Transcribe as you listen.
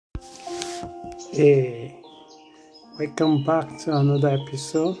Hey, welcome back to another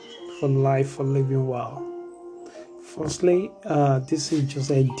episode for Life for Living Well. Firstly, this is just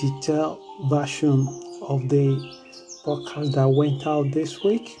a detailed version of the podcast that went out this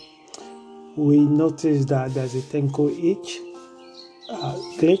week. We noticed that there's a technical glitch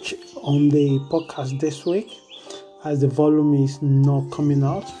on the podcast this week, as the volume is not coming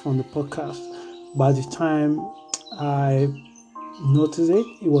out from the podcast. By the time I noticed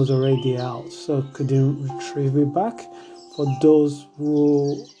it was already out, so couldn't retrieve it back. For those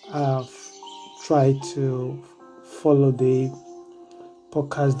who have tried to follow the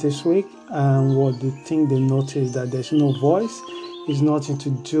podcast this week and what they think they notice that there's no voice, it's nothing to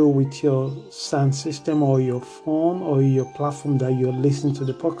do with your sound system or your phone or your platform that you're listening to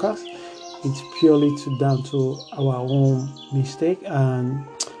the podcast. It's purely down to our own mistake and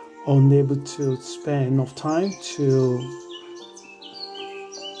unable to spend enough time to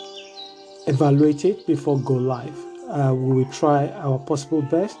evaluate it before go live. We will try our possible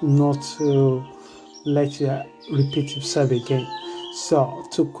best not to let it repeat itself again. So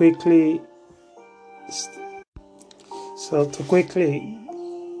to quickly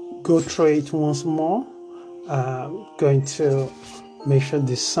go through it once more, going to make sure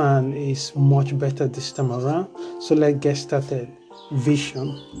the sound is much better this time around. So let's get started.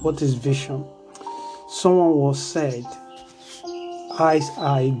 Vision. What is vision? Someone was said, eyes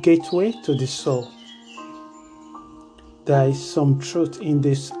are a gateway to the soul. There is some truth in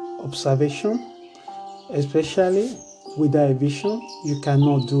this observation, especially without a vision, you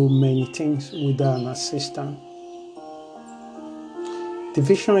cannot do many things without an assistant. The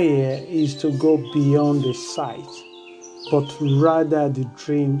vision here is to go beyond the sight, but rather the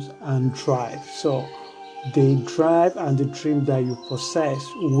dreams and drive. So the drive and the dream that you possess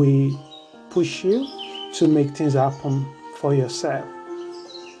will push you to make things happen for yourself.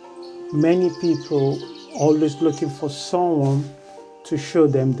 Many people always looking for someone to show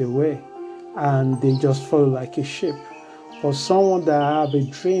them the way, and they just follow like a sheep. But someone that have a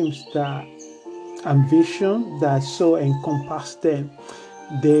dreams that ambition that so encompass them,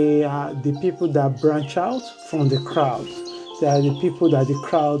 they are the people that branch out from the crowd. They are the people that the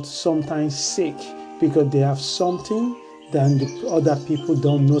crowd sometimes seek because they have something that the other people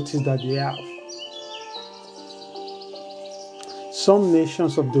don't notice that they have. Some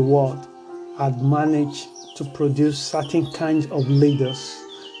nations of the world had managed to produce certain kinds of leaders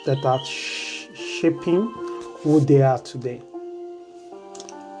that are shaping who they are today.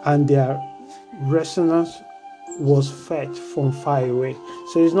 And their resonance was felt from far away.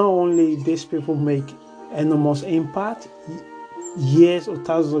 So it's not only these people make enormous impact, years or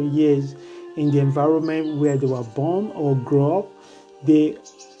thousands of years in the environment where they were born or grew up, they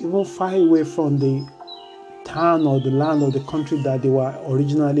even far away from the town or the land or the country that they were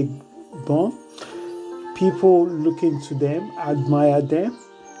originally born. People looking to them, admire them,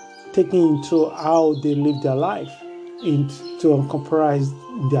 taking into how they live their life, to comprise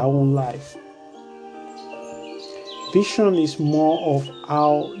their own life. Vision is more of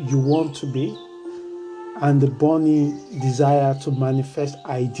how you want to be and the burning desire to manifest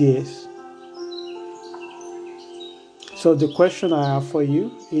ideas. So the question I have for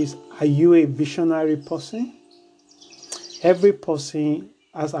you is, are you a visionary person? Every person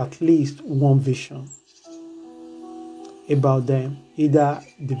has at least one vision about them. Either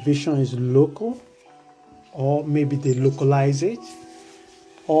the vision is local, or maybe they localize it,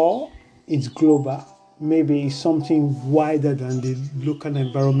 or it's global. Maybe it's something wider than the local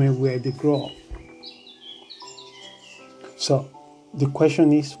environment where they grow up. So the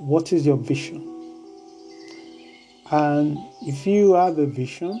question is, what is your vision? And if you have a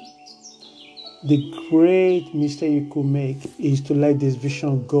vision, the great mistake you could make is to let this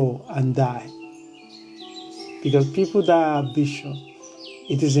vision go and die. Because people that have vision,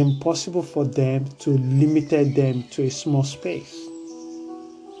 it is impossible for them to limit them to a small space.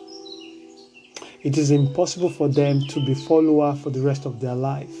 It is impossible for them to be follower for the rest of their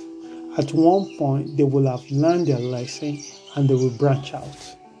life. At one point, they will have learned their lesson and they will branch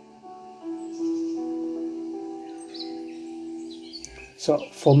out. So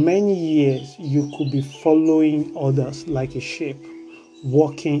for many years, you could be following others like a sheep,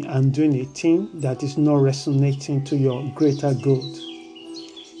 walking and doing a thing that is not resonating to your greater good.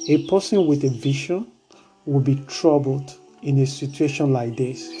 A person with a vision will be troubled in a situation like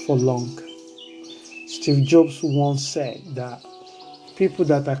this for long. Steve Jobs once said that people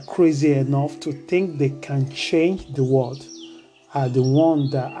that are crazy enough to think they can change the world are the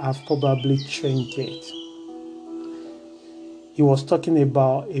ones that have probably changed it. He was talking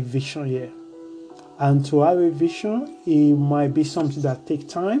about a vision here. And to have a vision, it might be something that takes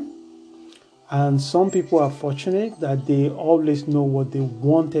time, And some people are fortunate that they always know what they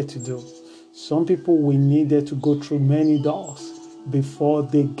wanted to do. Some people will needed to go through many doors before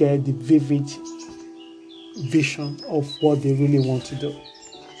they get the vivid vision of what they really want to do.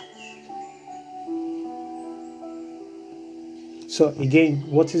 So again,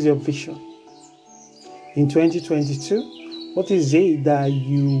 what is your vision? In 2022, what is it that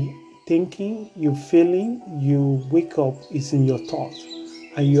you thinking, you feeling, you wake up is in your thoughts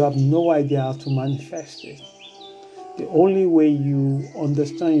and you have no idea how to manifest it? The only way you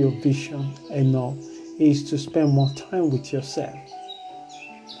understand your vision enough is to spend more time with yourself,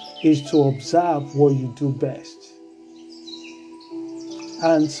 is to observe what you do best.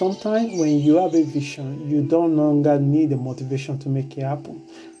 And sometimes when you have a vision, you don't longer need a motivation to make it happen,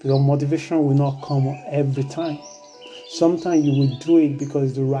 because motivation will not come every time. Sometimes you will do it because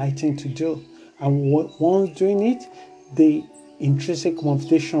it's the right thing to do. And once doing it, the intrinsic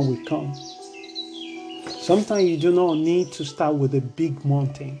motivation will come. Sometimes you do not need to start with a big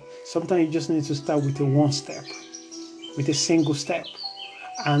mountain. Sometimes you just need to start with a one step, with a single step,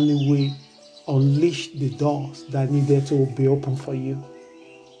 and it will unleash the doors that needed to be open for you.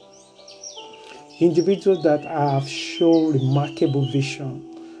 Individuals that have shown remarkable vision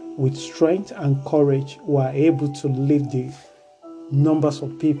with strength and courage were able to lift the numbers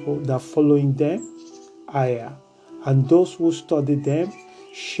of people that are following them higher, and those who study them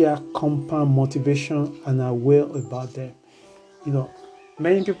share compound motivation and are well about them.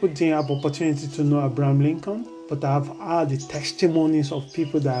 Many people didn't have opportunity to know Abraham Lincoln, but I've heard the testimonies of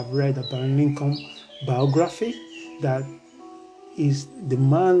people that have read Abraham Lincoln biography that is the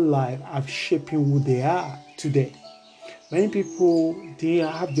man life of shaping who they are today. Many people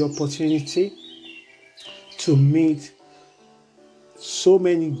didn't have the opportunity to meet so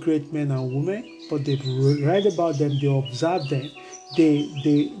many great men and women, but they've read about them, they observe them,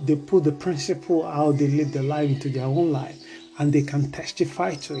 they put the principle how they live their life into their own life, and they can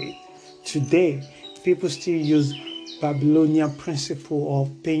testify to it. Today, people still use Babylonian principle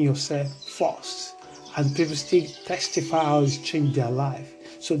of paying yourself first, and people still testify how it's changed their life.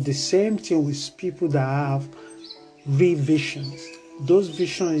 So the same thing with people that have real visions. Those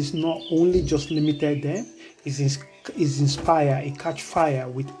visions is not only just limited them, is inspire, it catch fire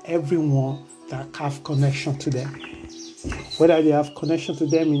with everyone that have connection to them. Whether they have connection to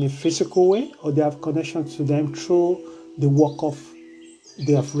them in a physical way or they have connection to them through the work of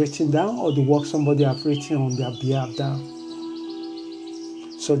they have written down or the work somebody have written on their behalf down.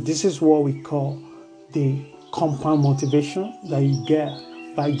 So this is what we call the compound motivation that you get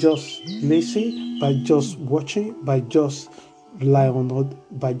by just listening, by just watching, by just relying on,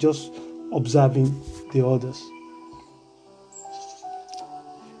 by just observing the others.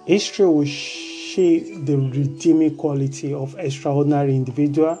 History will shape the redeeming quality of extraordinary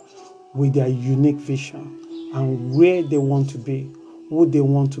individuals with their unique vision and where they want to be, who they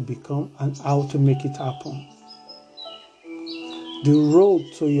want to become, and how to make it happen. The road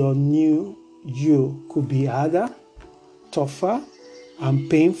to your new you could be harder, tougher, and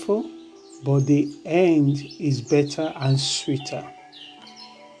painful, but the end is better and sweeter.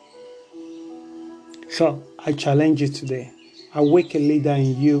 So I challenge you today. Awake a leader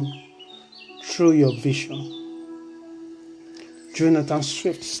in you through your vision. Jonathan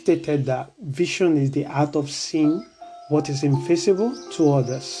Swift stated that vision is the art of seeing what is invisible to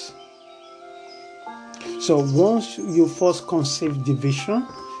others. So once you first conceive the vision,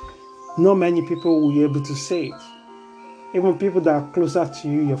 not many people will be able to say it. Even people that are closer to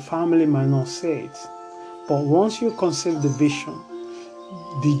you, your family might not say it. But once you conceive the vision,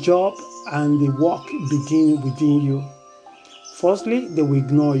 the job and the work begin within you. Firstly, they will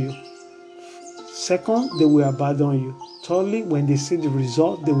ignore you. Second, they will abandon you. Thirdly, when they see the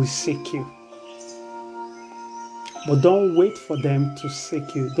result, they will seek you. But don't wait for them to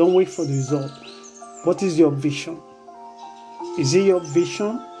seek you. Don't wait for the result. What is your vision? Is it your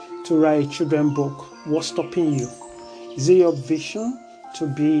vision to write a children's book? What's stopping you? Is it your vision to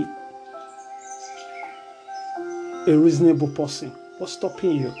be a reasonable person? What's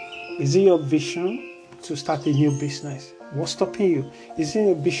stopping you? Is it your vision to start a new business? What's stopping you? Is it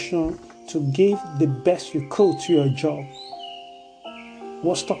your vision to give the best you could to your job?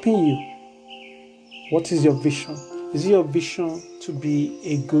 What's stopping you? What is your vision? Is it your vision to be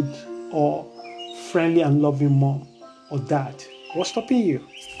a good or friendly and loving mom or dad? What's stopping you?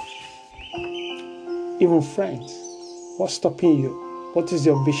 Even friends, what's stopping you? What is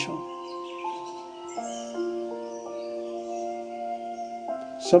your vision?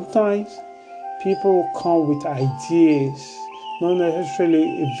 Sometimes people will come with ideas, not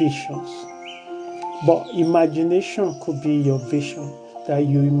necessarily visions, but imagination could be your vision. that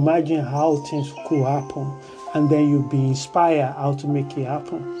you imagine how things could happen, and then you be inspired how to make it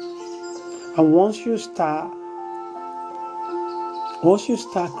happen. And once you start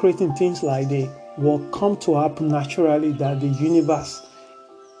creating things like that, will come to happen naturally, that the universe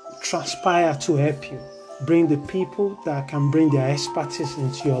transpire to help you bring the people that can bring their expertise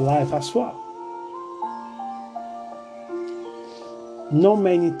into your life as well. Not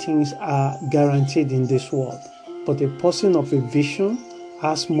many things are guaranteed in this world, but a person of a vision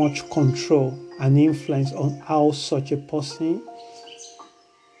has much control and influence on how such a person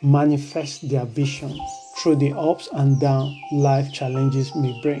manifests their vision through the ups and downs life challenges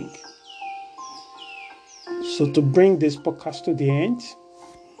may bring. So to bring this podcast to the end,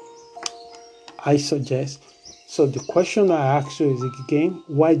 I suggest, so the question I ask you is again,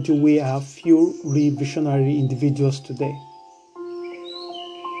 why do we have few real visionary individuals today?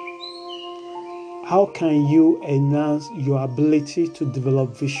 How can you enhance your ability to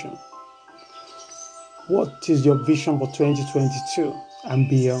develop vision? What is your vision for 2022 and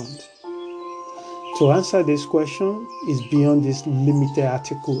beyond? To answer this question is beyond this limited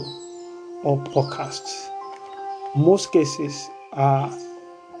article or podcast. Most cases are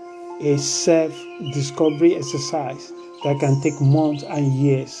a self-discovery exercise that can take months and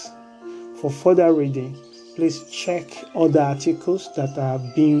years. For further reading, please check other articles that are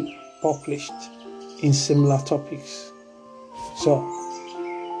being published in similar topics. So,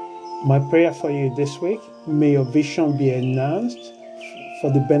 my prayer for you this week, may your vision be enhanced for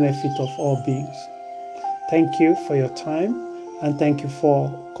the benefit of all beings. Thank you for your time, and thank you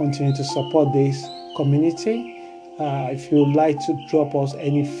for continuing to support this community. If you would like to drop us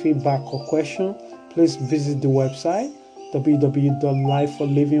any feedback or question, please visit the website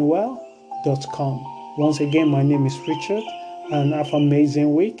www.lifeforlivingwell.com. Once again, my name is Richard, and have an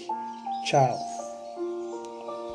amazing week. Ciao.